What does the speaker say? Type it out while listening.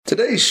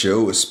Today's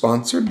show is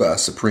sponsored by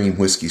Supreme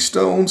Whiskey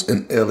Stones,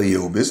 an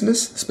LEO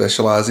business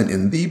specializing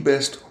in the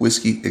best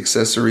whiskey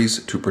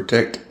accessories to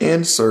protect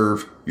and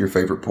serve your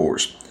favorite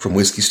pours. From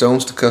whiskey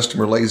stones to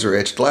customer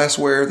laser-etched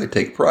glassware, they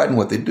take pride in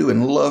what they do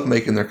and love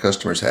making their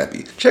customers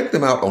happy. Check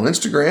them out on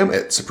Instagram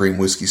at Supreme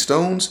Whiskey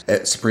Stones,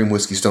 at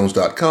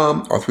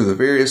supremewhiskeystones.com, or through the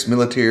various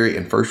military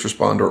and first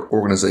responder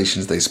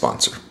organizations they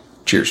sponsor.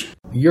 Cheers.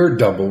 You're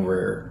double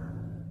rare.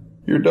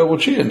 You're double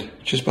chinned,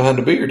 just behind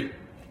a beard.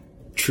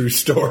 True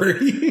story.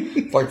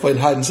 It's like playing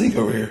hide and seek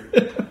over here.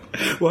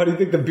 Why do you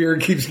think the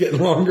beard keeps getting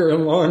longer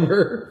and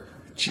longer?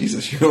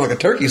 Jesus, you're like a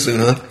turkey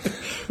soon, huh?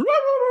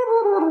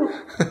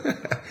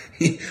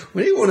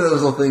 We need one of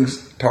those little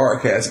things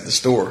Tarek has at the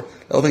store.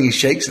 The little thing he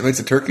shakes and makes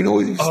a turkey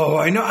noise. Oh,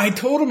 I know. I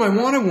told him I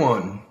wanted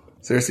one.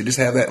 Seriously, just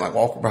have that and like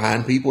walk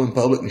behind people in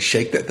public and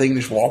shake that thing and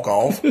just walk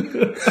off.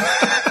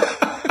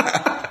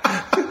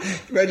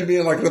 Imagine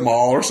being like at the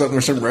mall or something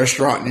or some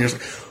restaurant and you're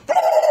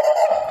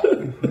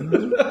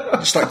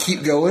just like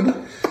keep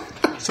going.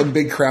 Some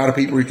big crowd of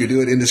people where you could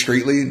do it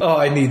indiscreetly. Oh,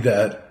 I need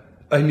that.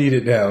 I need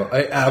it now.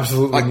 I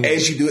absolutely need it.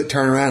 As you do it,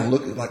 turn around and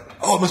look like,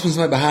 oh, it must be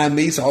somebody behind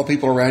me, so all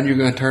people around you are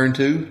going to turn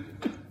too.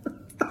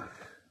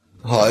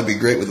 Oh, that'd be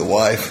great with a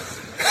wife.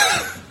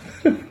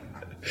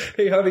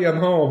 Hey, honey, I'm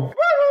home.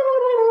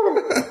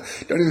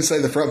 Don't even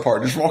say the front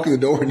part. Just walk in the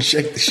door and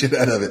shake the shit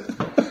out of it.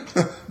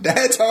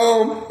 Dad's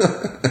home.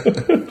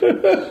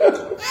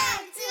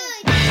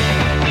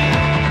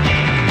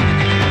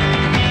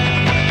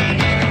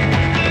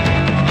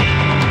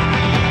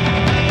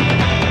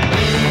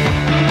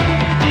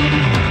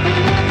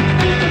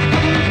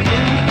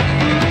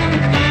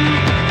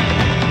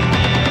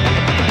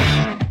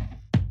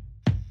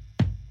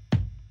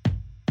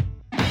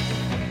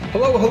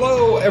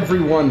 Hello,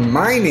 everyone.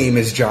 My name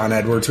is John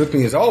Edwards. With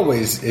me, as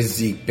always, is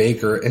Zeke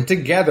Baker, and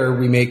together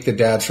we make the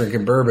Dad's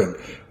Drinking Bourbon.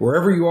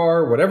 Wherever you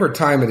are, whatever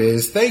time it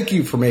is, thank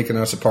you for making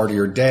us a part of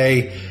your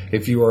day.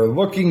 If you are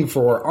looking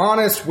for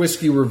honest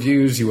whiskey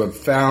reviews, you have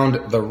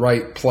found the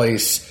right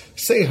place.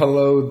 Say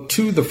hello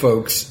to the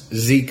folks,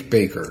 Zeke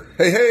Baker.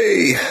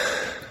 Hey.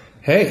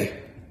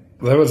 Hey.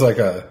 That was like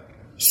a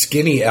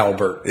skinny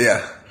Albert.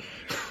 Yeah.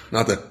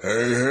 Not the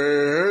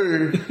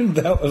hey.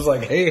 That was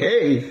like,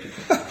 hey.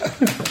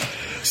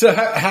 So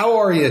how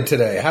are you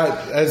today?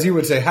 As you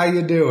would say, how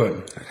you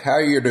doing? How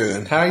you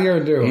doing?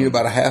 You need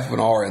about a half of an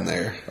R in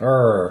there.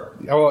 Well,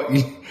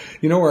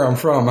 you know where I'm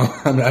from.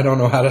 I don't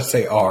know how to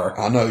say R.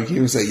 I know. You can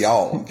even say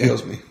y'all. It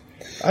kills me.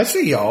 I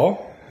say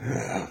y'all.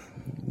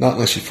 Not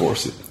unless you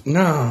force it.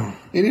 No.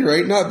 At any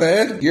rate, not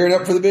bad. Gearing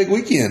up for the big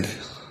weekend.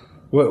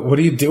 What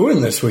are you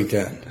doing this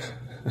weekend?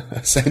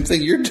 Same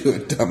thing you're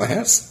doing,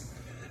 dumbass.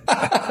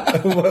 I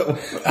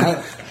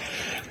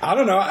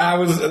don't know.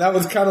 That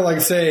was kind of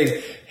like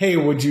saying, hey,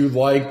 would you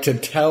like to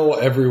tell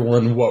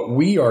everyone what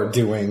we are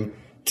doing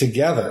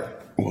together?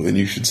 Well, then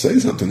you should say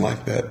something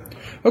like that.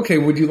 Okay,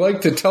 would you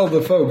like to tell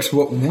the folks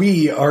what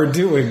we are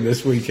doing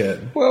this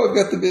weekend? Well, we've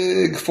got the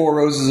big Four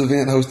Roses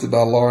event hosted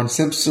by Lauren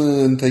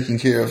Simpson, taking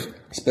care of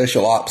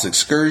special ops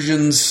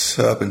excursions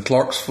up in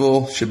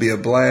Clarksville. Should be a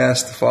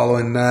blast. The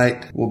following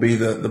night will be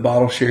the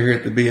bottle share here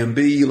at the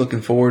B&B.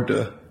 Looking forward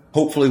to,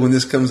 hopefully when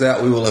this comes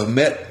out, we will have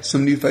met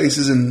some new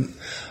faces and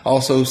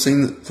also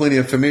seen plenty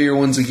of familiar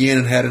ones again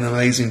and had an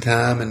amazing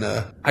time. And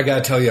I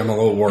gotta tell you, I'm a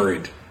little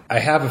worried. I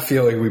have a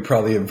feeling we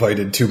probably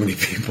invited too many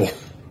people.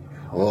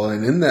 Well,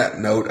 and in that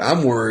note,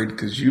 I'm worried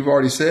because you've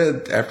already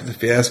said after the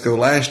fiasco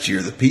last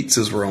year, the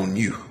pizzas were on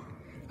you.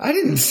 I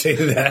didn't say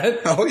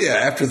that. Oh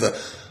yeah,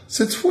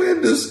 since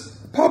when does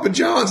Papa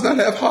John's not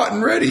have hot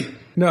and ready?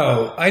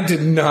 No, I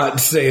did not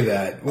say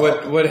that.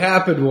 What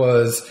happened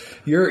was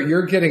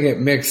you're getting it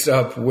mixed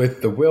up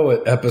with the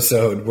Willett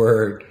episode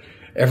where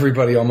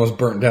everybody almost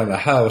burnt down the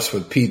house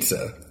with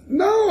pizza.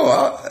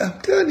 No, I'm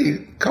telling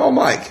you. Call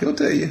Mike. He'll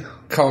tell you.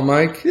 Call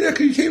Mike? Yeah,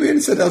 because you came in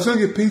and said, I was going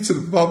to get pizza,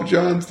 but Papa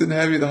John's didn't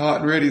have any of the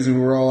hot and readies. And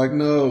we were all like,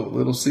 no,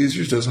 Little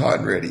Caesars does hot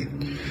and ready.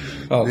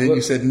 Oh, then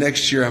you said,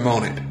 next year I'm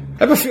on it. I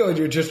have a feeling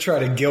you're just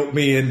trying to guilt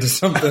me into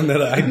something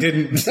that I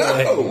didn't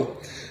say. No.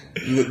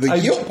 The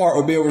guilt part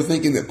would be over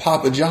thinking that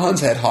Papa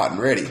John's had hot and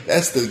ready.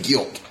 That's the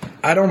guilt.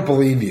 I don't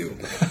believe you.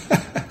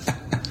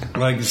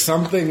 Like,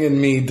 something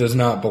in me does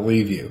not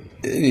believe you.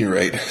 At any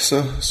rate,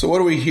 so what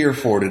are we here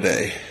for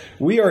today?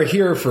 We are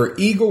here for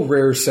Eagle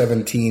Rare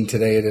 17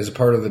 today. It is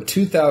part of the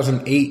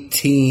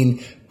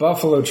 2018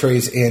 Buffalo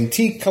Trace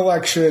Antique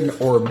Collection,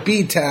 or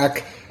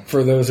BTAC,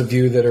 for those of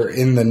you that are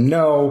in the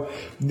know.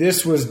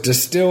 This was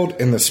distilled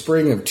in the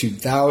spring of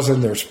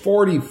 2000. There's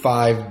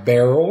 45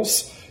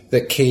 barrels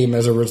that came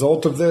as a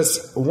result of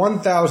this.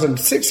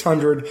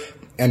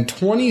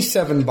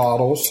 1,627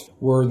 bottles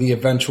were the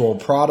eventual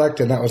product,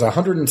 and that was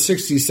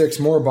 166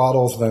 more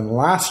bottles than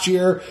last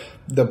year.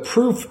 The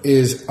proof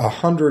is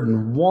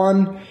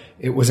 101.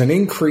 It was an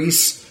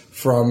increase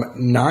from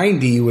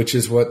 90, which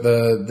is what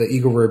the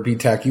Eagle Rare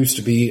BTAC used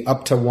to be,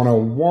 up to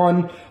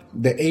 101.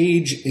 The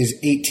age is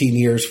 18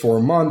 years, 4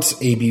 months.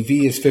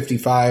 ABV is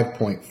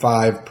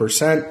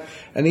 55.5%.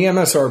 And the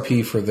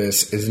MSRP for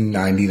this is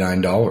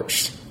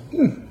 $99.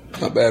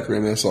 Not bad for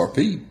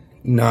MSRP.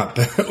 Not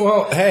bad.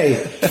 Well,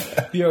 hey,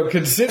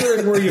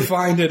 considering where you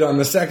find it on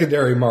the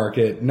secondary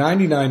market,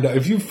 $99.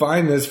 If you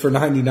find this for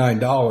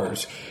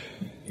 $99,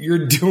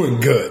 you're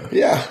doing good.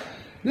 Yeah,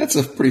 that's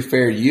a pretty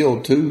fair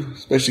yield too,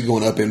 especially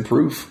going up in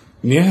proof.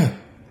 Yeah.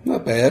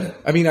 Not bad.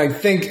 I mean, I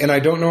think, and I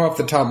don't know off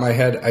the top of my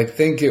head, I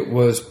think it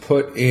was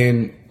put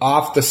in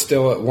off the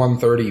still at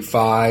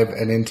 135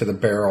 and into the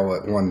barrel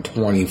at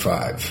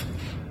 125.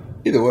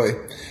 Either way,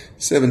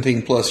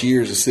 17 plus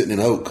years of sitting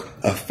in oak.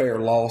 A fair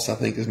loss, I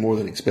think, is more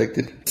than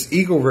expected. It's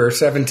Eagle Rare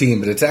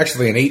 17, but it's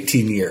actually an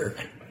 18-year.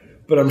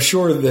 But I'm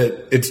sure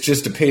that it's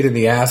just a pain in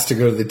the ass to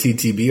go to the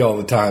TTB all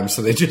the time,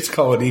 so they just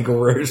call it Eagle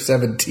Rare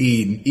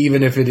 17,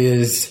 even if it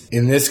is,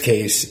 in this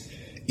case,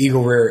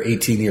 Eagle Rare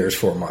 18 years,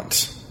 4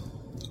 months.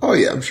 Oh,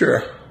 yeah, I'm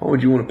sure. Why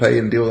would you want to pay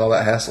and deal with all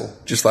that hassle?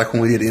 Just like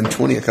when we did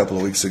M20 a couple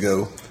of weeks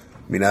ago.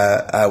 I mean,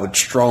 I would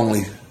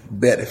strongly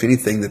bet, if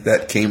anything,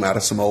 that came out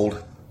of some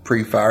old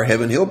pre-fire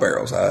Heaven Hill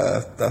barrels.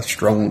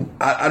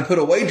 I'd put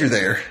a wager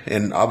there.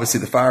 And obviously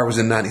the fire was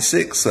in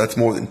 96, so that's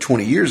more than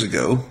 20 years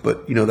ago.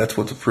 But, that's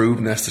what's approved,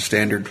 and that's the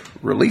standard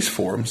release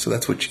for them. So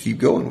that's what you keep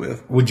going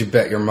with. Would you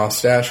bet your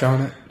mustache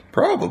on it?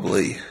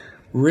 Probably.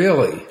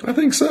 Really? I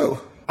think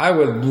so. I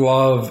would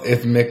love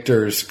if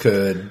Michter's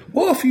could.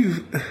 Well, if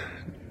you...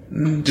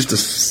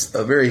 Just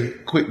a very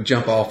quick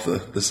jump off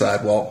the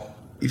sidewalk.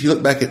 If you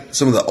look back at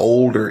some of the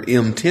older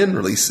M10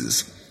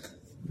 releases,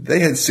 they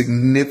had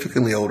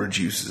significantly older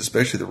juices,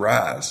 especially the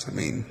Rise. I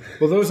mean...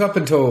 Well, those up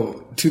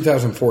until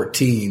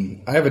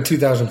 2014. I have a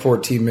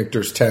 2014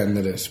 Michter's 10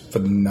 that is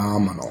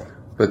phenomenal.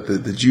 But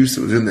the juice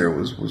that was in there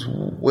was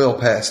well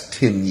past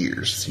 10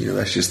 years.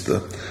 That's just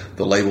the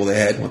label they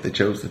had and what they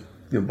chose,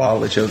 the bottle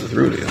they chose to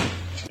throw it in.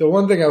 The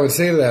one thing I would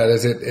say to that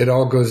is it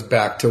all goes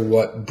back to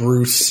what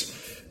Bruce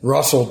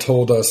Russell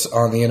told us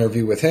on the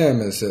interview with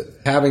him, is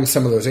that having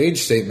some of those age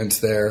statements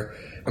there,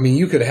 I mean,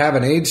 you could have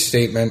an age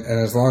statement,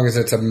 and as long as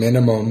it's a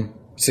minimum,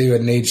 say you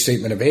had an age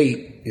statement of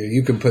 8,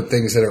 you could put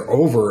things that are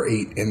over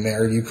 8 in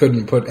there. You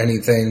couldn't put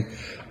anything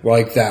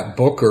like that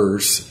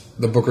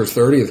the Booker's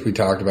 30th we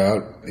talked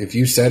about. If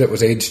you said it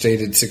was age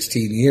stated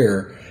 16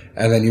 year,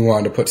 and then you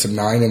wanted to put some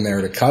 9 in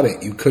there to cut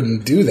it, you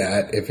couldn't do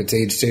that if it's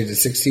age stated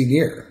 16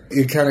 year.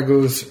 It kind of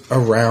goes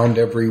around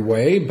every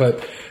way,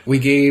 but we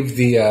gave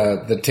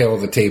the tail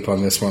of the tape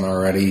on this one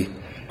already.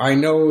 I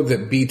know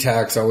that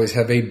BTACs always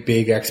have a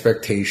big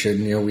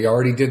expectation. We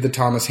already did the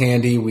Thomas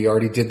Handy. We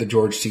already did the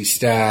George T.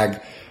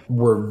 Stagg.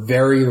 We're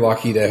very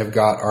lucky to have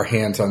got our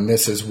hands on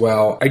this as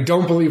well. I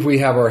don't believe we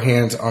have our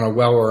hands on a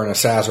Weller and a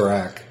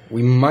Sazerac.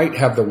 We might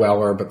have the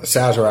Weller, but the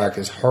Sazerac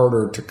is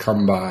harder to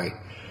come by.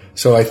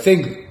 So I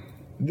think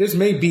this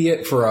may be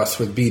it for us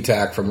with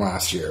BTAC from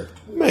last year.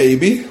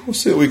 Maybe. We'll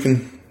see what we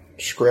can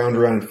scrounge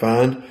around and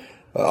find.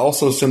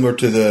 Also similar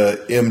to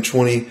the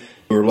M20,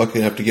 we were lucky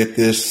enough to get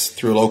this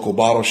through a local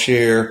bottle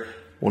share.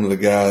 One of the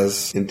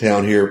guys in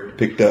town here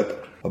picked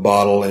up a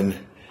bottle, and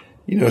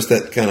it's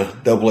that kind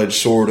of double-edged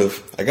sword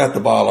of, I got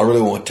the bottle, I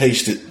really want to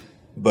taste it,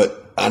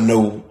 but I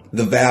know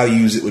the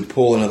values it would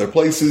pull in other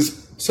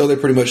places, so they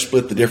pretty much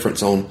split the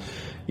difference on,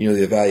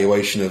 the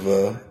evaluation of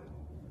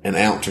an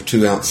ounce or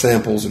 2 ounce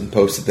samples and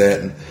posted that.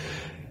 And,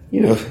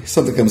 if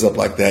something comes up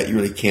like that, you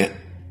really can't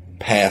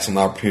pass on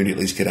the opportunity to at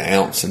least get an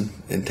ounce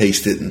and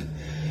taste it and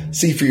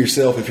see for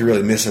yourself if you're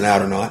really missing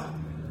out or not.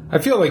 I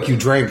feel like you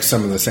drank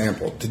some of the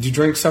sample. Did you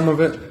drink some of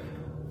it?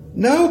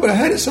 No, but I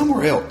had it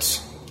somewhere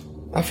else.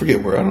 I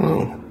forget where. I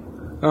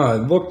don't know.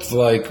 It looked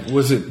like,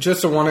 was it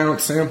just a 1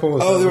 ounce sample?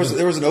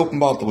 There was an open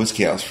bottle at the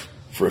Whiskey House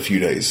for a few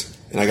days,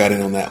 and I got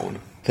in on that one.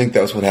 I think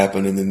that was what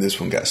happened, and then this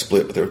one got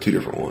split, but there were 2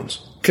 different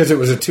ones. Because it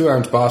was a 2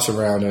 ounce Boston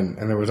round, and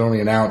there was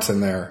only an ounce in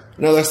there.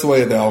 No, that's the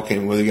way they all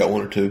came, whether you got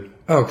 1 or 2.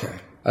 Okay.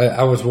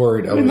 I was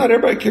worried. Not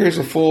everybody carries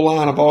a full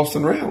line of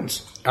Boston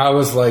rounds. I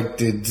was like,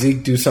 did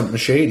Zeke do something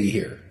shady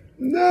here?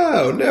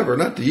 No, never.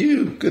 Not to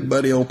you. Good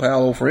buddy, old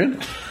pal, old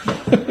friend.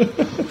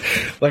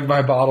 Like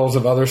my bottles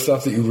of other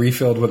stuff that you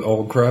refilled with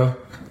Old Crow?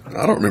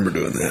 I don't remember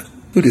doing that.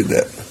 Who did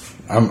that?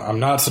 I'm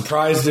not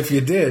surprised if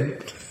you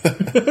did.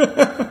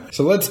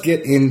 So let's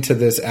get into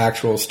this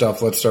actual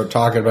stuff. Let's start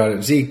talking about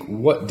it. Zeke,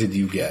 what did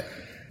you get?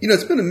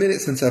 It's been a minute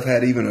since I've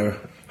had even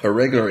a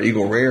regular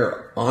Eagle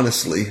Rare,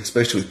 honestly,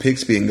 especially with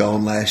Pix being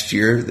gone last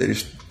year. They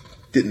just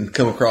didn't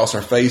come across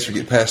our face or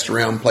get passed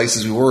around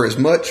places we were as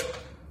much.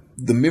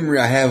 The memory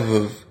I have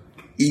of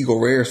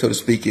Eagle Rare, so to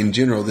speak, in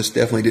general, this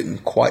definitely didn't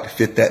quite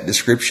fit that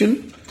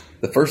description.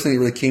 The first thing that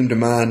really came to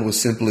mind was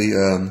simply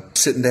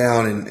sitting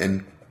down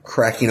and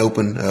cracking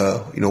open,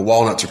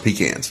 walnuts or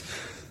pecans.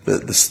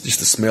 Just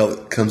the smell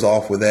that comes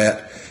off with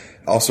that.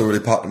 Also really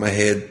popped in my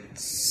head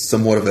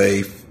somewhat of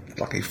a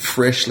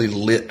freshly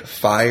lit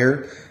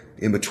fire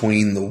in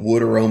between the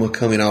wood aroma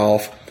coming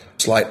off,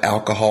 slight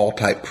alcohol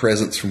type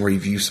presence from where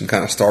you've used some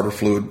kind of starter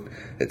fluid,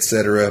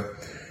 etc.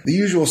 The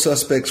usual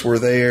suspects were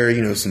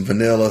there, some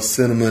vanilla,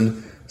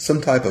 cinnamon,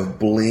 some type of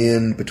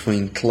blend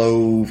between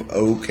clove,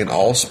 oak, and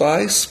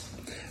allspice.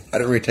 I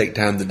didn't really take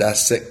time to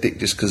dissect it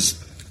just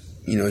because,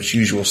 it's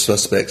usual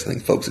suspects. I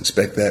think folks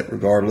expect that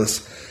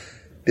regardless.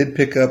 Did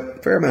pick up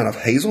a fair amount of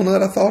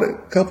hazelnut, I thought, a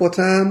couple of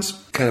times.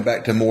 Kind of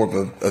back to more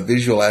of a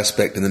visual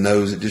aspect in the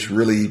nose. It just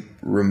really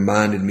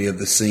reminded me of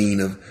the scene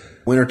of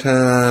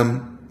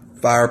wintertime,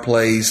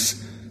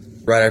 fireplace,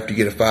 right after you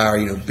get a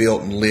fire,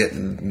 built and lit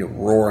and,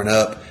 roaring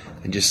up,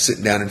 and just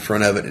sitting down in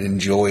front of it and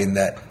enjoying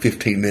that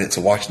 15 minutes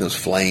of watching those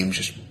flames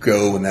just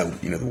go and that,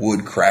 the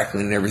wood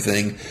crackling and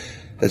everything.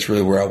 That's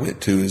really where I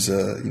went to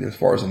as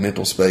far as a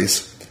mental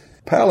space.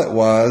 Palate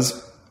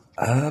wise,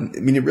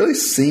 it really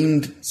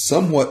seemed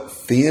somewhat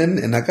thin,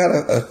 and I got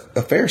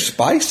a fair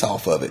spice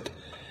off of it.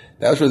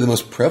 That was really the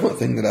most prevalent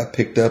thing that I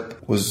picked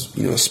up was,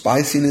 a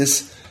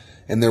spiciness,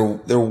 and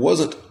there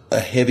wasn't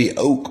a heavy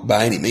oak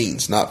by any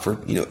means, not for,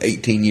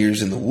 18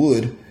 years in the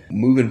wood.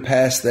 Moving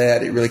past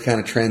that, it really kind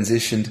of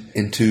transitioned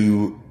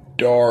into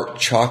dark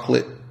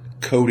chocolate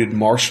coated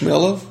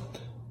marshmallow.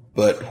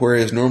 But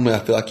whereas normally I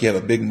feel like you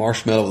have a big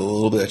marshmallow with a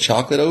little bit of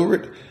chocolate over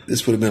it,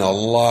 this would have been a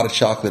lot of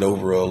chocolate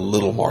over a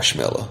little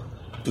marshmallow.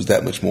 It was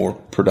that much more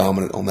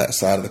predominant on that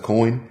side of the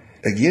coin.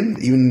 Again,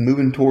 even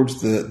moving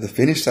towards the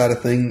finish side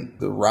of thing,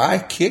 the rye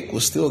kick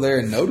was still there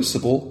and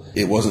noticeable.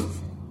 It wasn't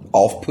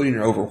off-putting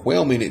or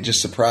overwhelming. It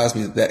just surprised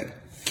me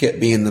that kept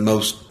being the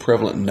most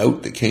prevalent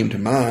note that came to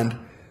mind.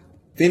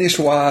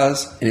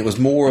 Finish-wise, and it was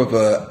more of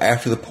a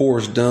after the pour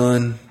is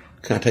done,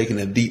 kind of taking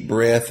a deep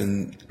breath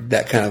and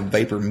that kind of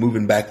vapor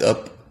moving back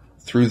up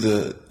through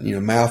the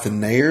mouth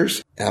and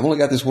nares. And I've only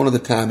got this one other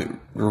time. It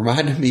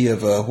reminded me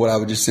of what I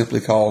would just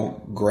simply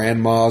call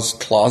grandma's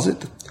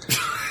closet.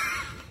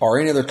 Or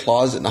any other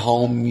closet in the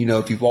home.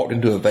 If you've walked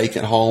into a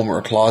vacant home or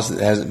a closet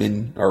that hasn't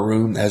been, or a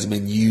room that hasn't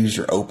been used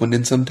or opened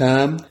in some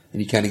time,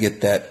 and you kind of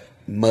get that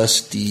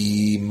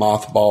musty,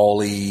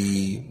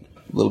 mothball-y,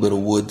 little bit of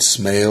wood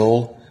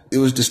smell. It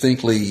was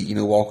distinctly,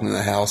 walking in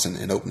the house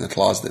and opening the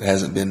closet that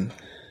hasn't been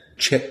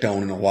checked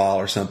on in a while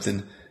or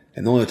something.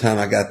 And the only time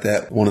I got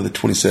that, one of the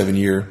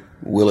 27-year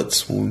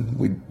Willets, when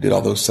we did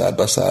all those side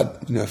by side,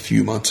 a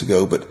few months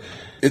ago. But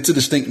it's a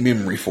distinct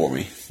memory for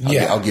me.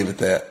 I'll give it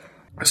that.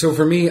 So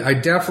for me, I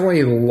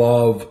definitely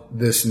love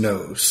this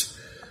nose.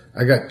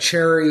 I got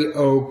cherry,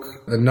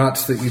 oak, the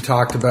nuts that you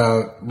talked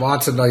about,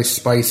 lots of nice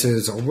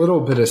spices, a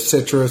little bit of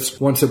citrus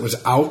once it was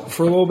out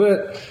for a little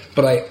bit,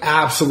 but I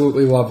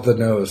absolutely love the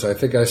nose. I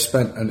think I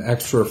spent an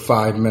extra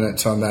 5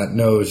 minutes on that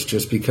nose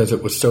just because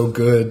it was so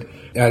good.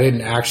 I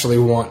didn't actually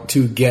want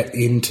to get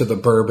into the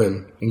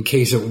bourbon in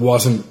case it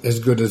wasn't as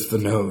good as the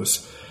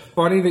nose.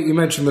 Funny that you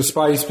mentioned the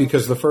spice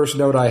because the first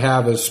note I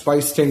have is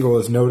spice tingle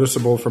is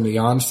noticeable from the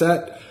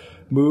onset.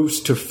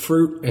 Moves to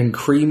fruit and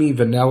creamy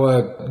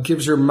vanilla,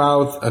 gives your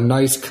mouth a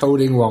nice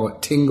coating while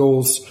it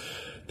tingles.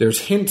 There's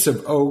hints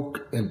of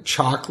oak and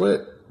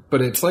chocolate, but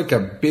it's like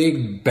a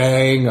big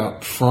bang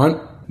up front,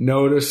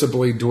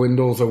 noticeably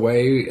dwindles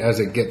away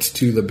as it gets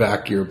to the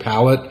back of your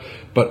palate.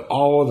 But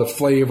all of the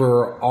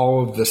flavor,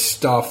 all of the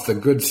stuff, the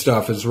good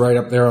stuff is right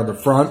up there on the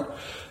front.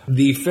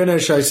 The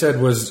finish, I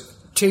said, was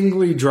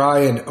tingly, dry,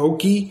 and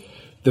oaky.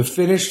 The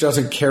finish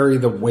doesn't carry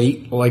the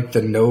weight like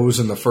the nose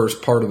and the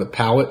first part of the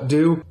palate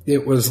do.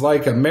 It was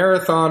like a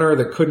marathoner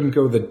that couldn't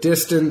go the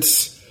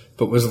distance,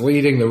 but was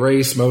leading the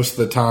race most of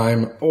the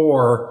time.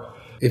 Or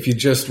if you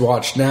just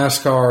watched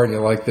NASCAR and you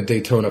like the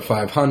Daytona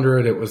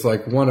 500, it was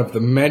like one of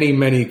the many,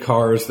 many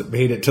cars that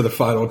made it to the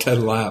final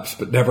 10 laps,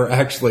 but never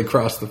actually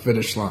crossed the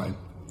finish line.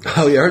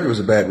 Oh, yeah, I heard there was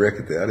a bad wreck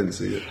at that. I didn't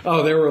see it.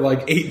 Oh, there were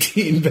like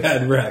 18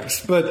 bad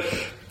wrecks. But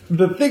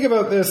the thing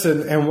about this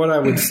and what I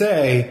would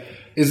say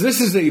is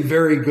this is a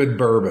very good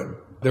bourbon.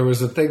 There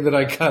was a thing that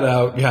I cut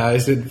out,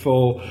 guys, in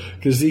full,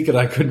 because Zeke and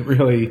I couldn't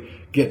really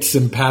get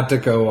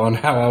simpatico on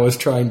how I was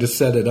trying to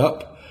set it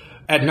up.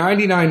 At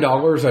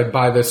 $99, I'd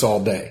buy this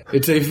all day.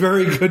 It's a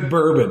very good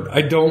bourbon.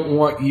 I don't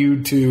want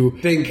you to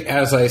think,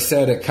 as I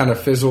said, it kind of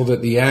fizzled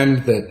at the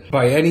end, that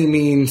by any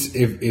means,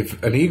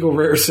 if an Eagle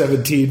Rare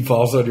 17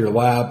 falls on your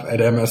lap at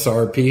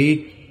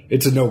MSRP,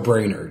 it's a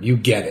no-brainer. You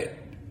get it.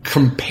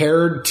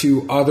 Compared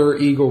to other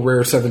Eagle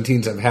Rare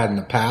 17s I've had in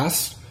the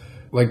past,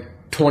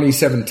 like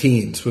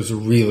 2017's was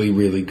really,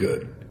 really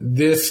good.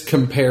 This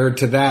compared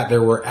to that,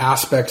 there were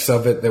aspects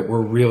of it that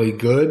were really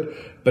good,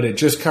 but it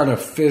just kind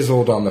of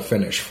fizzled on the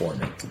finish for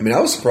me. I mean,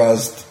 I was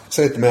surprised,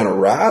 say, at the amount of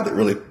rye that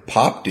really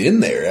popped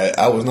in there.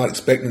 I was not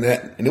expecting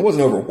that, and it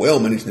wasn't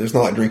overwhelming. It's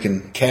not like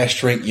drinking cash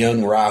strength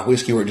young rye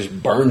whiskey where it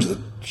just burns the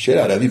shit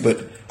out of you,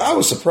 but I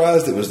was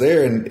surprised it was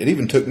there, and it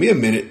even took me a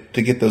minute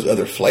to get those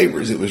other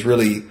flavors. It was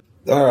really,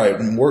 all right,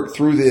 and work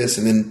through this,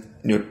 and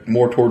then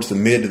more towards the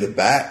mid to the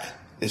back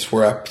is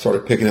where I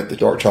started picking up the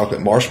dark chocolate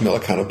marshmallow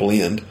kind of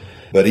blend.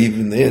 But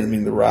even then, I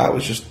mean, the rye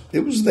was just, it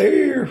was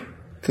there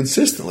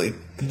consistently.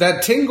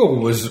 That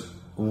tingle was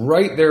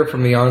right there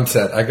from the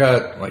onset. I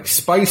got like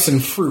spice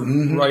and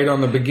fruit right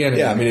on the beginning.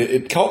 Yeah, I mean,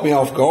 it caught me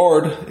off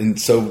guard. And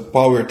so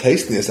while we were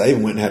tasting this, I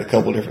even went and had a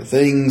couple of different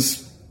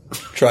things.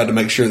 Tried to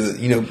make sure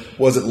that,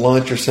 wasn't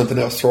lunch or something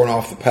else thrown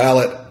off the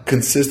palate.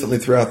 Consistently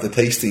throughout the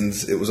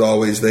tastings, it was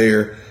always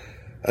there.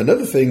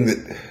 Another thing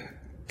that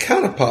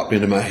kind of popped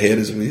into my head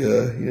as we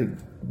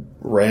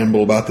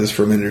ramble about this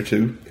for a minute or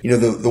two.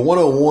 The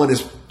 101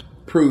 is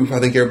proof. I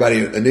think everybody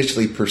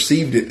initially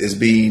perceived it as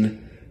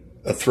being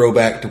a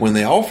throwback to when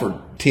they offered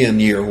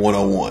 10-year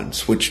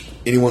 101s, which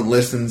anyone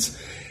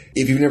listens,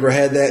 if you've never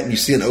had that and you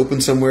see an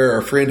open somewhere or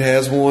a friend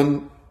has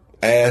one,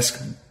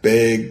 ask,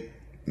 beg,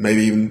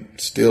 maybe even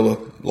steal a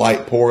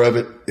light pour of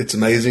it. It's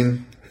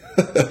amazing.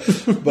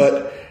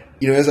 But,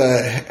 as I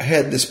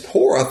had this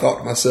pour, I thought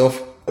to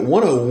myself,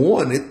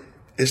 101,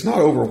 it's not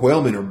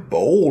overwhelming or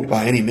bold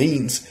by any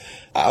means.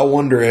 I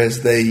wonder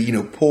as they,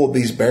 pulled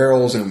these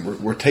barrels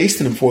and were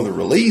tasting them for the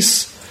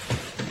release,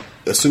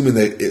 assuming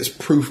that it's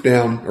proof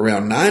down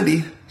around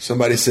 90,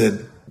 somebody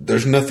said,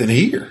 there's nothing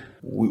here.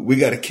 We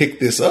got to kick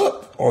this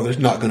up or there's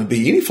not going to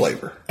be any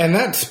flavor. And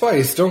that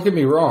spice, don't get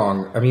me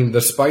wrong, I mean,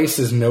 the spice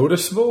is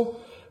noticeable,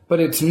 but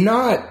it's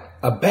not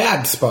a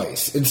bad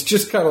spice. It's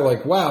just kind of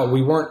like, wow,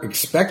 we weren't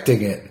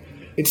expecting it.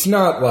 It's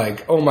not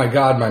like, oh my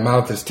God, my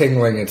mouth is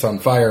tingling, it's on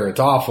fire, it's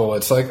awful.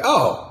 It's like,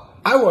 oh,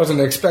 I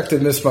wasn't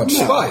expecting this much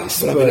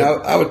spice. But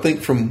I would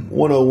think from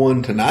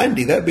 101 to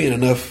 90, that being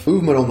enough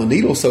movement on the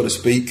needle, so to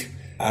speak,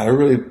 I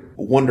really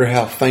wonder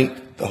how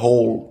faint the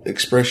whole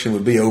expression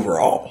would be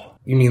overall.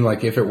 You mean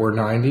like if it were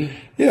 90?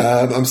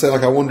 Yeah, I'm saying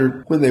like I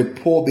wonder when they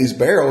pulled these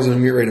barrels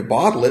and get ready to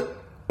bottle it,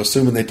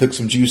 assuming they took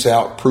some juice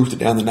out, proofed it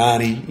down to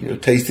 90,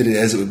 tasted it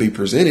as it would be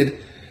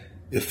presented,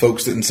 if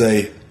folks didn't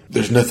say,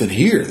 there's nothing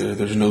here,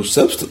 there's no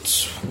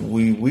substance,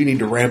 we need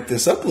to ramp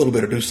this up a little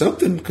bit or do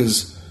something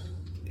because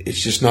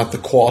it's just not the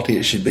quality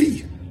it should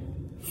be.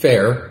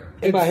 Fair.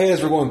 In my head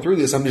as we're going through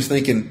this, I'm just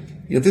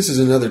thinking, if this is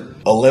another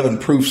 11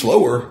 proofs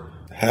lower,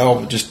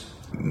 how just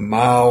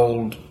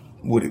mild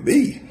would it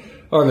be?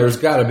 Oh, and there's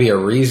got to be a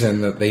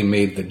reason that they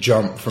made the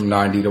jump from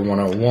 90 to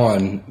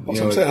 101. That's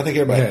what I'm saying. I think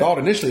everybody thought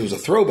initially it was a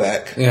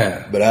throwback.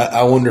 Yeah. But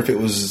I wonder if it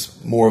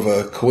was more of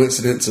a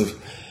coincidence of,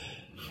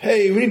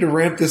 hey, we need to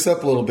ramp this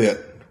up a little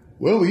bit.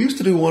 Well, we used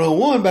to do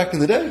 101 back in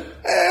the day.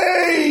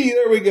 Hey,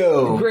 there we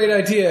go. Great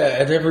idea.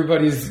 And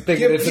everybody's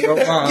thinking it's an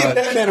homage. Give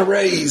that man a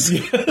raise.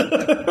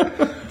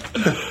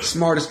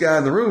 Smartest guy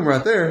in the room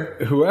right there.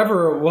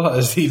 Whoever it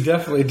was, he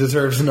definitely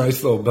deserves a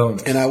nice little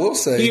bonus. And I will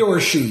say, he or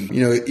she.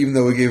 Even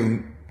though we gave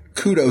him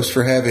kudos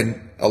for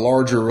having a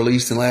larger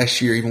release than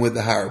last year, even with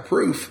the higher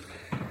proof.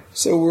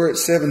 So we're at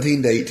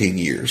 17 to 18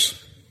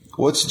 years.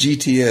 What's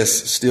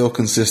GTS still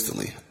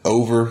consistently?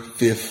 Over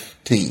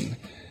 15.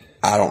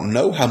 I don't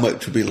know how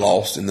much would be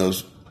lost in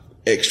those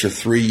extra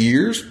 3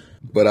 years,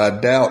 but I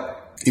doubt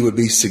it would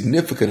be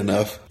significant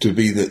enough to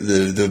be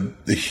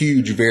the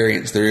huge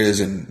variance there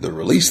is in the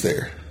release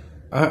there.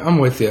 I'm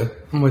with you.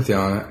 I'm with you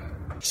on it.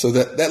 So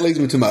that leads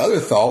me to my other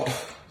thought.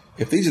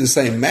 If these are the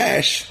same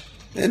mash,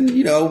 and,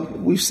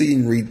 we've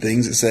seen read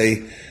things that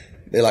say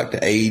they like to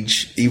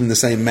age even the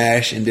same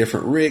mash in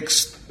different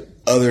ricks,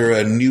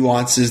 other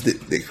nuances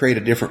that create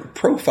a different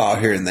profile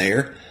here and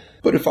there.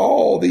 But if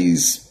all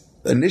these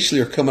initially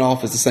are coming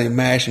off as the same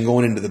mash and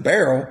going into the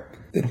barrel,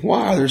 then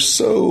why are there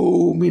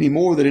so many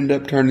more that end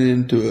up turning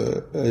into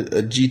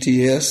a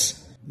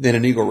GTS than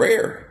an Eagle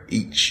Rare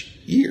each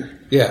year?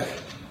 Yeah.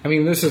 I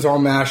mean, this is all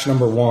mash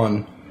number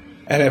one.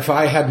 And if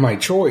I had my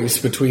choice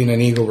between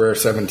an Eagle Rare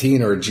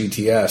 17 or a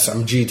GTS,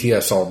 I'm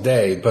GTS all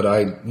day, but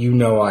I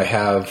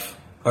have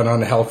an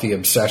unhealthy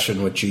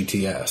obsession with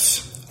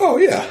GTS. Oh,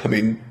 yeah. I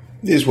mean,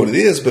 it is what it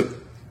is, but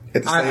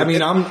at the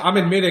same I'm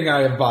admitting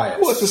I have bias.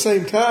 Well, at the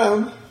same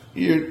time,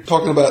 you're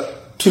talking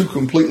about two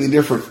completely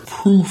different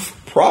proof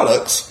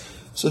products,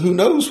 so who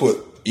knows what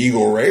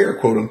Eagle Rare,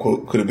 quote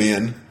unquote, could have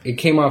been. It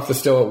came off the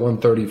still at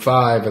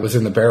 135. It was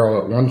in the barrel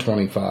at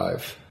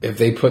 125. If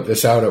they put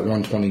this out at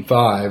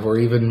 125 or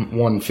even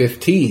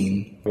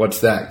 115,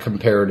 what's that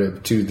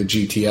comparative to the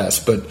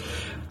GTS? But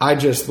I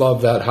just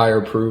love that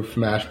higher proof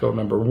mash bill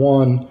number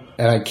one,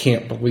 and I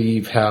can't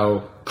believe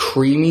how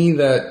creamy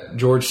that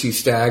George C.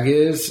 Stagg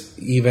is,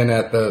 even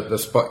at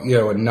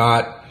and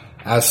not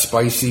as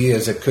spicy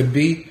as it could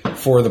be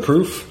for the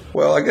proof.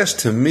 Well, I guess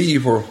to me,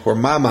 where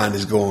my mind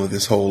is going with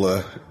this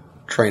whole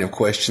train of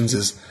questions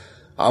is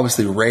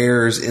obviously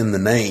rares in the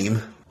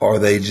name. Are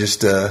they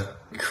just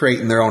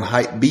creating their own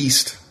hype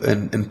beast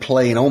and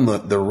playing on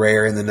the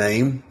rare in the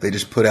name? They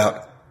just put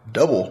out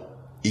double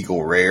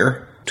Eagle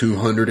Rare,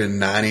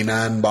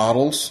 299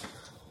 bottles.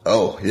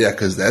 Oh, yeah,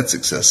 because that's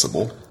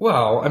accessible.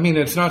 Well, I mean,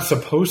 it's not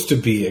supposed to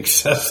be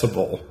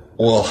accessible.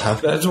 Well,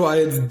 that's why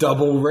it's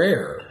double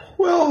rare.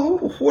 Well,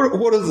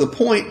 what is the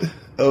point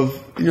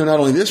of, not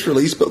only this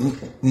release, but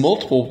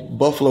multiple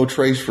Buffalo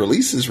Trace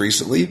releases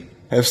recently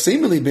have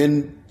seemingly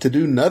been to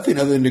do nothing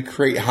other than to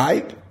create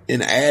hype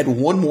and add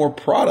one more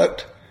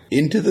product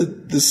into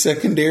the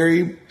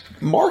secondary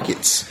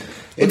markets.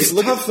 It's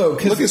tough, though.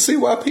 Look at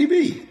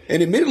CYPB.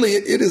 And admittedly,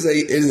 it is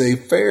a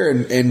fair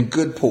and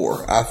good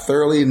pour. I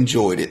thoroughly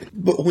enjoyed it.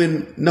 But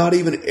when not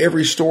even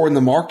every store in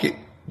the market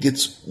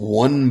gets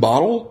one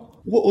bottle,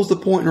 what was the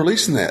point in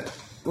releasing that?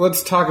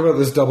 Let's talk about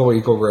this Double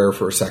Eagle Rare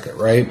for a second,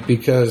 right?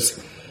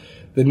 Because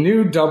the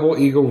new Double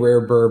Eagle Rare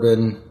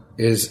bourbon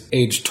is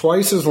aged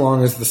twice as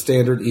long as the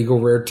standard Eagle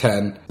Rare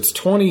 10. It's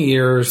 20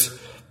 years.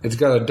 It's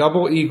got a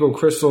Double Eagle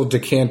crystal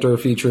decanter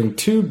featuring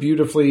two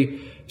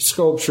beautifully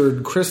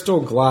sculptured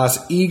crystal glass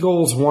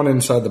eagles, one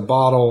inside the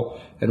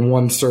bottle and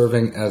one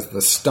serving as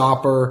the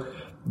stopper.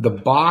 The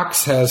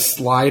box has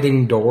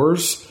sliding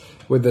doors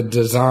with a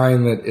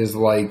design that is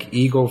like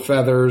eagle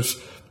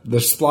feathers. The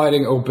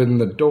sliding open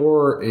the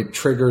door, it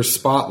triggers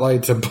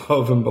spotlights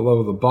above and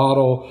below the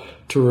bottle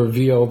to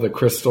reveal the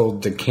crystal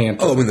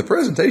decanter. Oh, I mean, the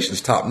presentation's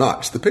top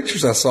notch. The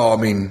pictures I saw, I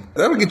mean,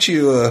 that'll get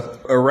you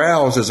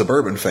aroused as a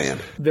bourbon fan.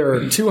 There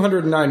are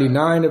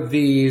 299 of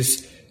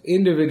these.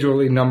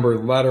 Individually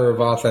numbered letter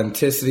of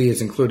authenticity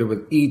is included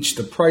with each.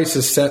 The price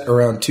is set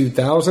around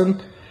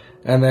 $2,000.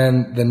 And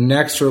then the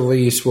next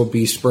release will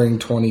be spring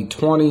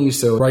 2020.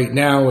 So right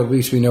now, at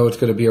least we know it's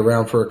going to be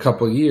around for a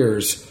couple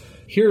years.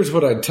 Here's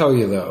what I'd tell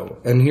you, though,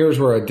 and here's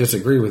where I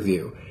disagree with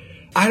you.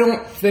 I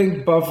don't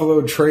think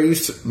Buffalo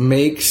Trace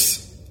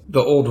makes the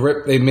old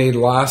rip they made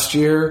last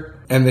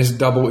year and this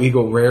Double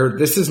Eagle Rare.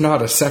 This is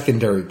not a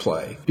secondary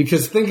play.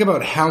 Because think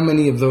about how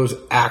many of those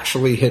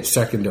actually hit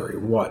secondary.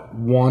 What,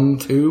 1,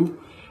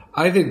 2?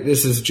 I think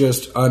this is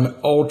just an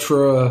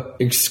ultra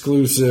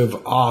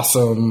exclusive,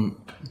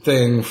 awesome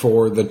thing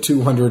for the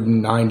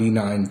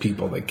 299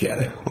 people that get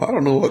it. Well, I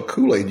don't know what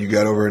Kool-Aid you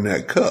got over in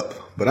that cup,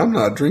 but I'm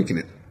not drinking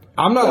it.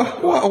 I'm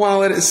not. Why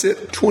let it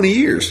sit 20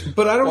 years?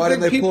 But I don't. Why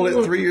think didn't they pull it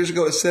will, 3 years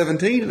ago at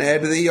 17 and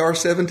add to the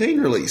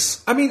ER17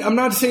 release? I mean, I'm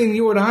not saying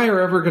you and I are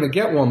ever going to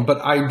get one,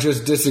 but I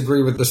just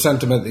disagree with the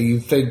sentiment that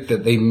you think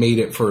that they made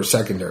it for a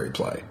secondary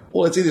play.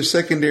 Well, it's either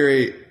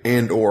secondary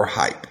and or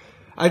hype.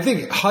 I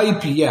think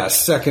hype,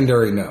 yes.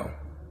 Secondary, no.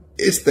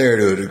 It's there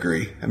to a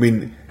degree. I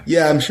mean,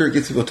 yeah, I'm sure it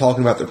gets people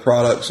talking about their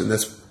products, and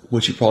that's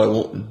what you probably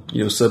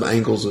want, some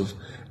angles of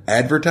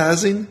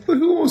advertising. But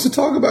who wants to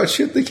talk about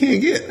shit they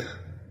can't get?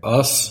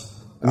 Us.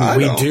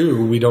 We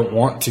do. We don't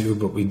want to,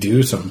 but we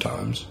do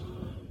sometimes.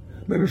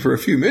 Maybe for a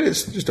few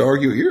minutes, just to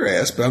argue with your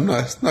ass, but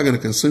it's not going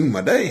to consume my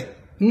day.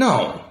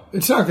 No,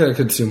 it's not going to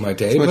consume my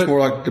day. It's much more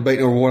like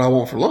debating over what I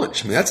want for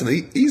lunch. I mean, that's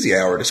an easy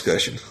hour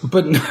discussion.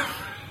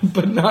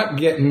 But not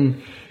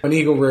getting an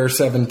Eagle Rare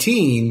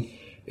 17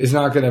 is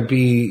not going to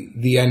be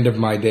the end of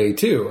my day,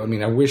 too. I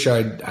mean, I wish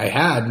I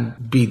had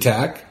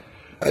BTAC.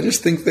 I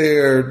just think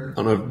they're, I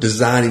don't know if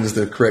designing is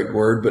the correct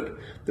word, but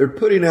they're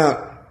putting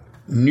out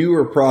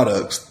newer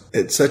products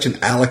at such an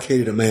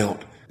allocated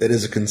amount that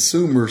as a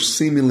consumer,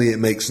 seemingly it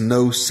makes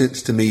no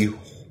sense to me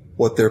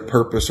what their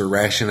purpose or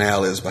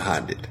rationale is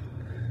behind it.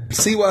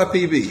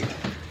 CYPB.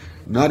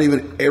 Not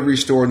even every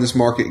store in this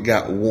market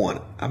got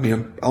one. I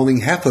mean, I don't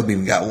think half of them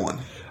even got one.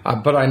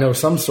 But I know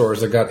some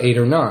stores that got 8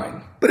 or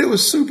 9. But it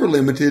was super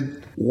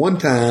limited one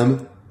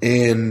time,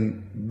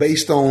 and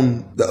based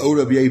on the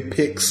OWA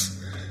picks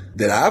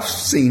that I've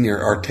seen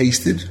or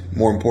tasted,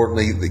 more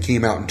importantly, that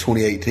came out in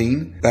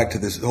 2018. Back to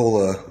this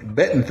whole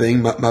betting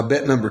thing, my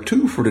bet number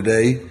 2 for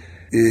today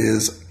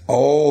is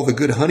all the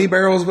good honey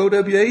barrels of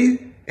OWA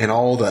and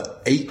all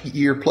the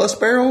 8-year plus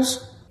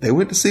barrels, they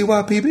went to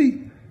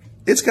CYPB.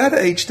 It's got an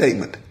age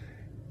statement.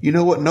 You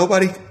know what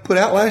nobody put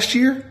out last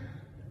year?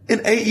 An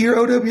 8-year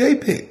OWA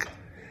pick.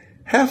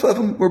 Half of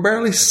them were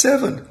barely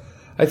 7.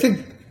 I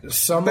think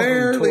some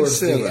barely of them towards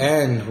 7. The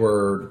end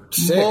were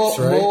 6,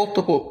 right?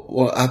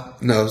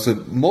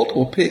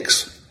 Multiple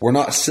picks were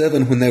not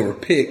 7 when they were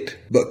picked,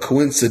 but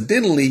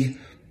coincidentally,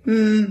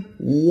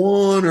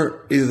 one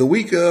or either the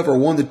week of or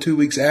 1 to 2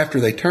 weeks after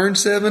they turned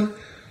 7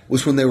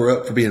 was when they were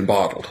up for being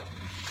bottled.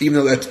 Even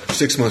though that's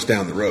 6 months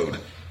down the road.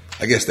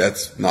 I guess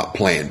that's not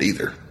planned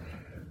either.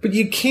 But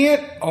you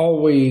can't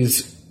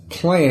always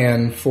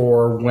plan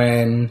for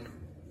when...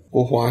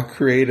 Well, why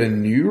create a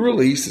new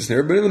release that's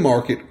never been in the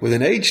market with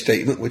an age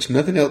statement, which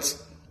nothing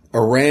else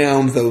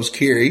around those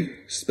carry?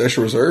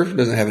 Special Reserve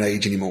doesn't have an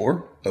age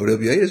anymore.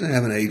 OWA doesn't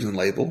have an age on the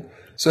label.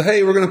 So,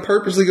 hey, we're going to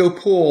purposely go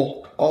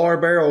pull all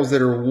our barrels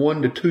that are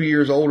 1 to 2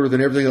 years older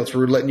than everything else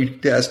we're letting you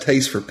guys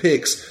taste for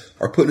picks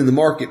or putting in the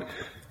market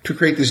to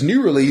create this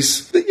new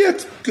release that, yeah,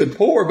 it's good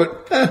pour,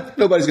 but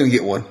nobody's going to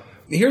get one.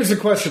 Here's the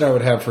question I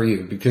would have for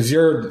you, because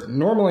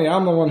normally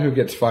I'm the one who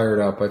gets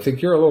fired up. I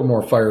think you're a little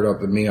more fired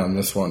up than me on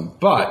this one.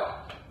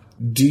 But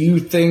do you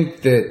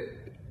think that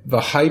the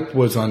hype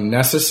was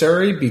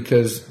unnecessary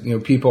because,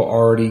 people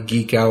already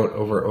geek out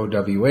over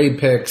OWA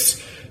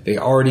picks, they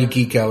already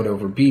geek out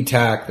over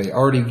BTAC, they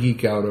already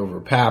geek out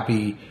over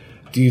Pappy?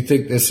 Do you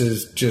think this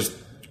is just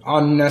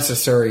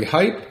unnecessary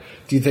hype?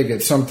 Do you think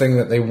it's something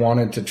that they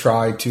wanted to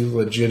try to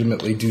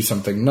legitimately do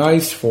something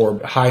nice for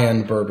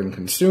high-end bourbon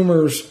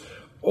consumers?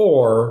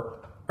 Or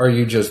are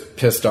you just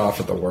pissed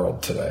off at the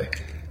world today?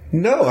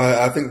 No,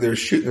 I think they're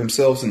shooting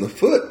themselves in the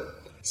foot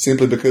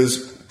simply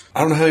because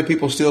I don't know how many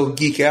people still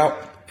geek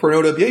out for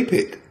an OWA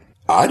pick.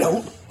 I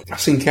don't. I've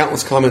seen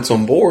countless comments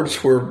on boards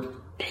where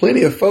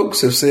plenty of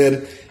folks have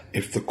said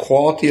if the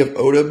quality of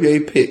OWA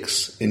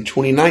picks in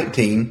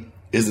 2019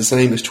 is the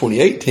same as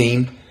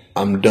 2018,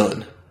 I'm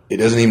done. It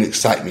doesn't even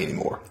excite me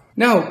anymore.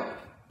 Now,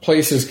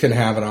 places can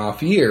have an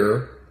off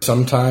year.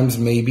 Sometimes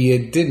maybe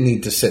it did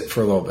need to sit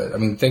for a little bit. I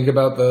mean, think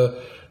about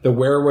the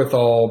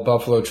wherewithal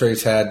Buffalo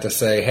Trace had to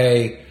say,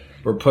 hey,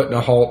 we're putting a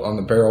halt on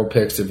the barrel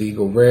picks of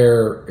Eagle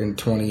Rare in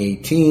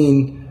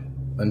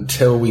 2018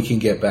 until we can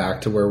get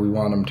back to where we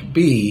want them to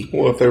be.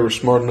 Well, if they were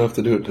smart enough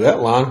to do it to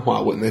that line,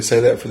 why wouldn't they say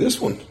that for this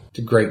one? It's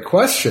a great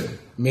question.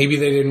 Maybe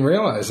they didn't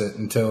realize it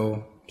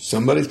until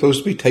somebody's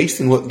supposed to be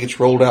tasting what gets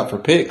rolled out for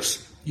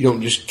picks. You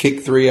don't just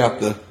kick 3 out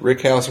the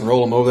rick house and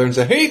roll them over there and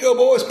say, "Here you go,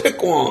 boys,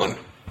 pick one."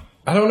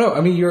 I don't know. I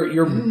mean,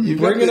 you're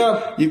bringing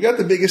up... You've got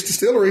the biggest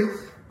distillery,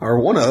 or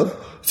one of.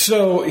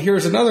 So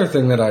here's another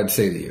thing that I'd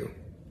say to you,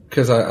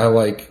 because I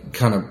like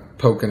kind of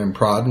poking and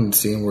prodding and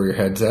seeing where your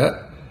head's at.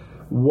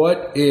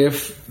 What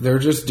if they're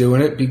just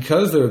doing it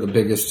because they're the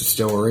biggest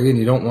distillery and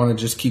you don't want to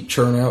just keep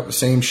churning out the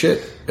same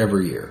shit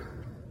every year?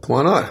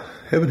 Why not?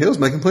 Heaven Hill's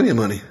making plenty of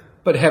money.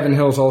 But Heaven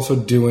Hill's also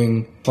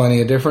doing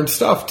plenty of different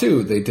stuff,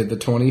 too. They did the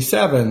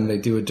 27. They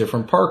do a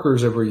different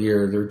Parker's every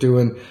year. They're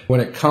doing,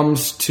 when it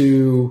comes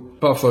to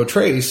Buffalo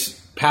Trace,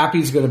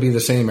 Pappy's going to be the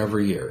same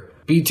every year.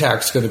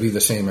 BTAC's going to be the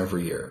same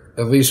every year.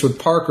 At least with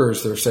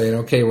Parker's, they're saying,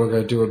 okay, we're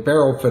going to do a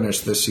barrel finish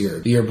this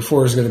year. The year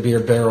before is going to be a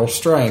barrel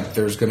strength.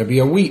 There's going to be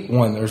a wheat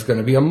one. There's going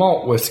to be a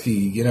malt whiskey.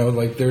 You know,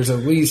 like there's at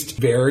least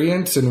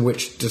variants in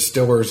which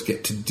distillers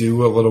get to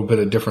do a little bit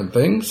of different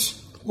things.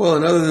 Well,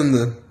 and other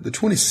than the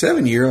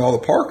 27 year, all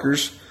the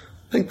Parkers,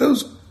 I think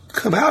those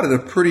come out at a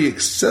pretty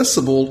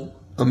accessible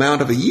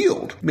amount of a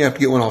yield. You may have to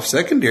get one off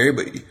secondary,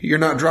 but you're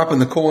not dropping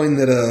the coin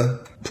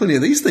that plenty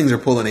of these things are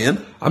pulling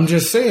in. I'm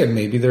just saying,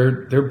 maybe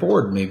they're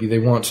bored. Maybe they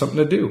want something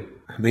to do.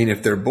 I mean,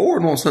 if they're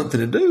bored and want something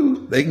to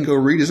do, they can go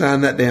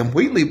redesign that damn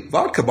Wheatley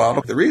vodka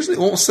bottle. The reason it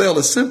won't sell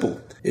is simple.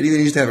 It either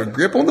needs to have a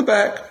grip on the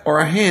back or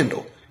a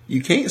handle.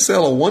 You can't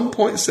sell a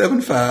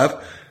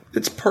 1.75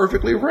 that's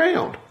perfectly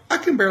round. I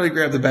can barely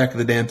grab the back of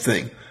the damn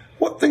thing.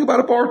 What thing about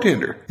a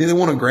bartender? Do they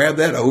want to grab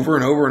that over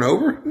and over and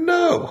over?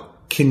 No.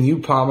 Can you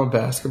palm a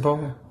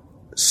basketball?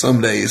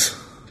 Some days.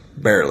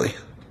 Barely.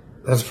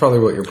 That's probably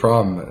what your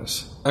problem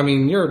is. I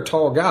mean, you're a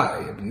tall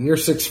guy. I mean, you're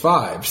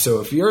 6'5",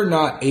 so if you're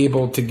not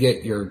able to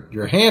get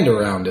your hand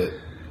around it...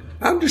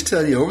 I'm just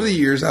telling you, over the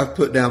years, I've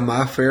put down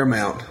my fair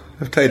amount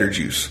of tater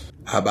juice.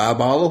 I buy a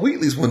bottle of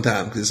Wheatley's one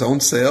time because it's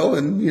on sale,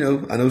 and, you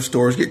know, I know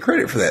stores get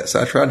credit for that,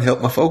 so I try and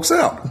help my folks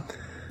out.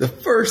 The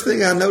first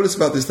thing I notice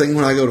about this thing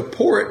when I go to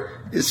pour it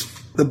is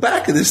the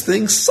back of this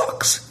thing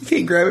sucks. You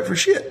can't grab it for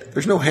shit.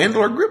 There's no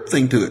handle or grip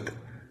thing to it.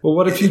 Well,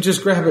 what if you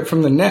just grab it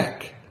from the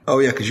neck? Oh,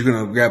 yeah, because you're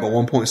going to grab a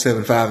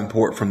 1.75 and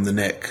pour it from the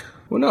neck.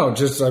 Well, no,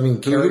 just, I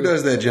mean... Who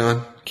does that,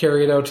 John?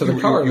 Carry it out to the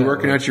car. You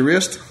working out your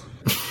wrist?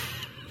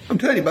 I'm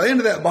telling you, by the end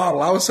of that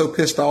bottle, I was so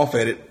pissed off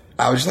at it.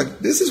 I was just like,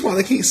 this is why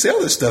they can't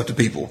sell this stuff to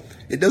people.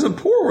 It doesn't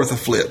pour worth a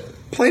flip.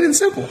 Plain and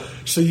simple.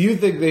 So you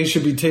think they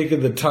should be taking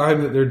the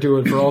time that they're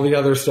doing for all the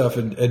other stuff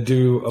and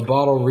do a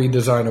bottle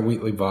redesign of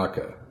Wheatley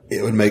vodka?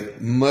 It would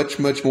make much,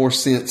 much more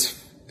sense,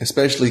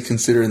 especially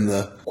considering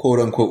the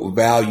quote-unquote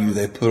value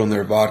they put on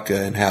their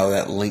vodka and how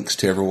that links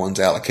to everyone's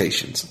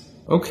allocations.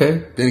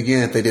 Okay. Then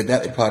again, if they did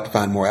that, they'd probably have to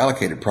find more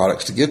allocated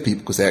products to give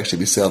people because they actually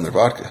be selling their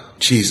vodka.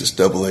 Jesus,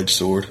 double-edged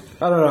sword.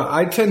 I don't know.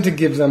 I tend to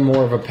give them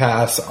more of a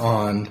pass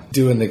on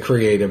doing the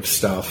creative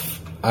stuff.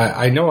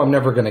 I know I'm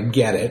never going to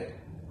get it.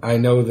 I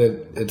know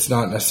that it's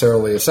not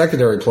necessarily a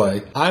secondary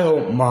play. I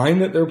don't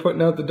mind that they're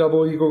putting out the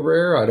Double Eagle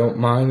Rare. I don't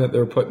mind that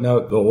they're putting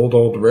out the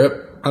Old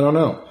Rip. I don't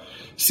know.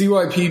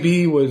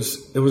 CYPB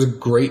was a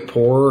great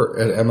pour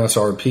at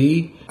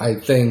MSRP. I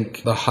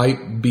think the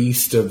hype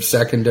beast of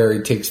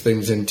secondary takes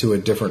things into a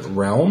different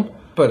realm.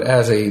 But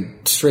as a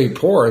straight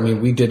pour, I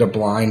mean, we did a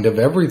blind of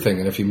everything.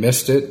 And if you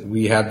missed it,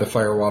 we had the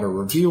Firewater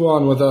review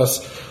on with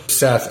us.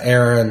 Seth,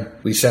 Aaron,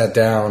 we sat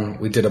down.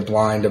 We did a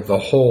blind of the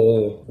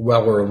whole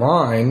Weller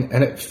line,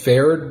 and it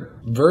fared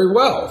very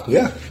well.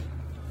 Yeah.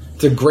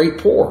 It's a great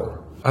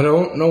pour. I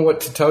don't know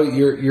what to tell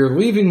you. You're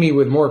leaving me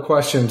with more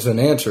questions than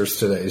answers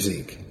today,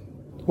 Zeke.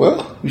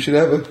 Well, you should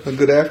have a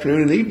good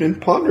afternoon and evening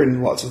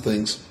pondering lots of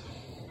things.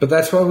 But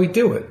that's why we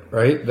do it,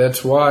 right?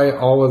 That's why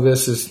all of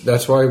this is...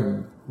 That's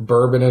why...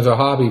 Bourbon is a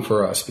hobby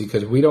for us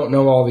because we don't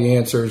know all the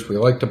answers. We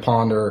like to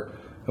ponder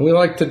and we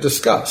like to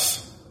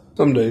discuss.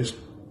 Some days.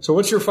 So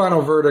what's your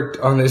final verdict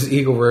on this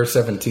Eagle Rare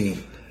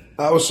 17?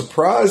 I was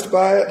surprised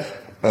by it.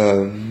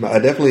 I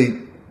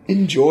definitely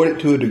enjoyed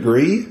it to a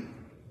degree.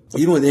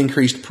 Even with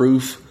increased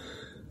proof,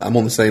 I'm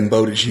on the same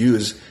boat as you.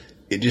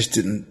 It just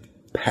didn't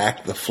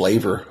pack the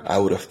flavor I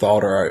would have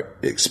thought or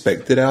I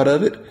expected out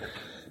of it.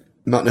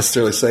 Not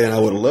necessarily saying I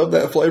would have loved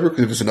that flavor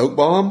because if it's an oak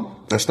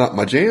bomb, that's not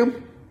my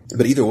jam.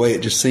 But either way,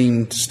 it just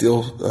seemed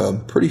still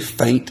pretty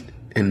faint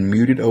and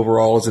muted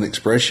overall as an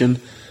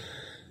expression.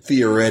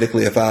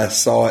 Theoretically, if I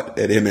saw it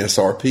at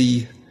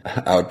MSRP,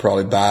 I would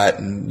probably buy it.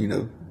 And, you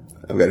know,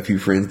 I've got a few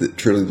friends that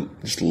truly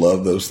just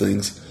love those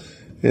things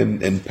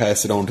and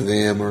pass it on to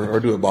them or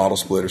do a bottle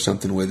split or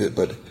something with it.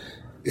 But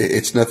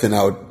it's nothing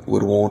I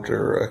would want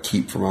or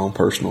keep for my own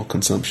personal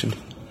consumption.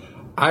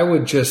 I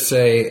would just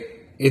say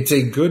it's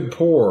a good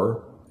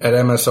pour at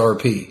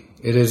MSRP.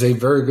 It is a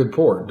very good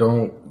pour.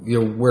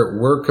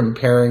 We're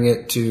comparing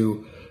it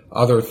to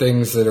other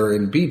things that are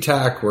in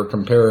BTAC. We're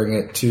comparing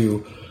it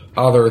to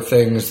other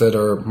things that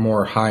are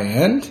more high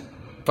end.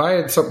 If I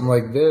had something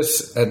like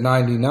this at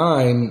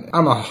 $99,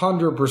 I'm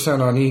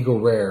 100% on Eagle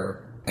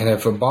Rare. And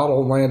if a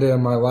bottle landed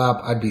in my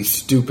lap, I'd be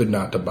stupid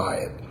not to buy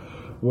it.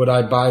 Would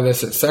I buy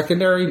this at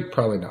secondary?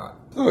 Probably not.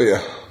 Oh,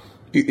 yeah.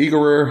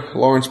 Eagle Rare,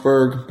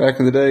 Lawrenceburg, back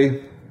in the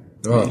day.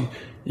 Oh.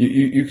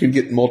 You could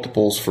get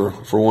multiples for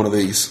one of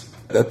these.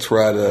 That's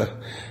where I'd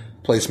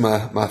place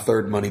my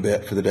third money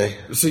bet for the day.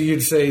 So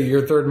you'd say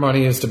your third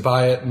money is to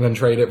buy it and then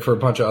trade it for a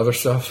bunch of other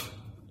stuff?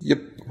 Yep.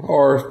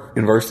 Or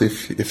inversely,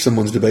 if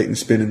someone's debating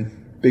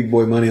spending big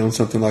boy money on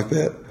something like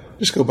that,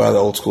 just go buy the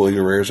old school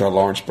Eagle Rares or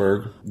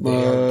Lawrenceburg.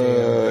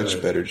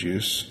 Much better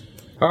juice.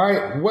 All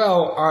right.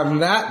 Well, on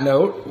that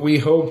note, we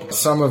hope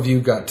some of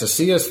you got to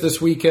see us this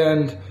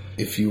weekend.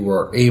 If you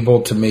were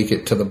able to make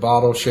it to the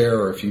bottle share,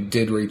 or if you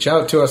did reach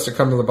out to us to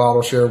come to the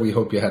bottle share, we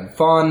hope you had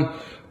fun.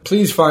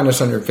 Please find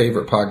us on your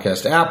favorite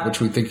podcast app, which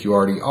we think you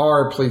already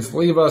are. Please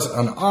leave us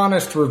an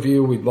honest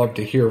review. We'd love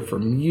to hear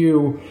from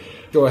you.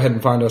 Go ahead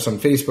and find us on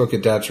Facebook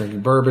at Dad's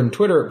Drinking Bourbon,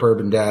 Twitter at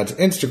Bourbon Dads,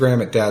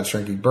 Instagram at Dad's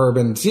Drinking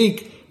Bourbon.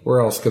 Zeke,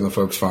 where else can the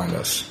folks find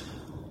us?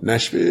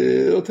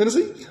 Nashville,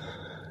 Tennessee.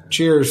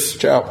 Cheers.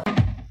 Ciao.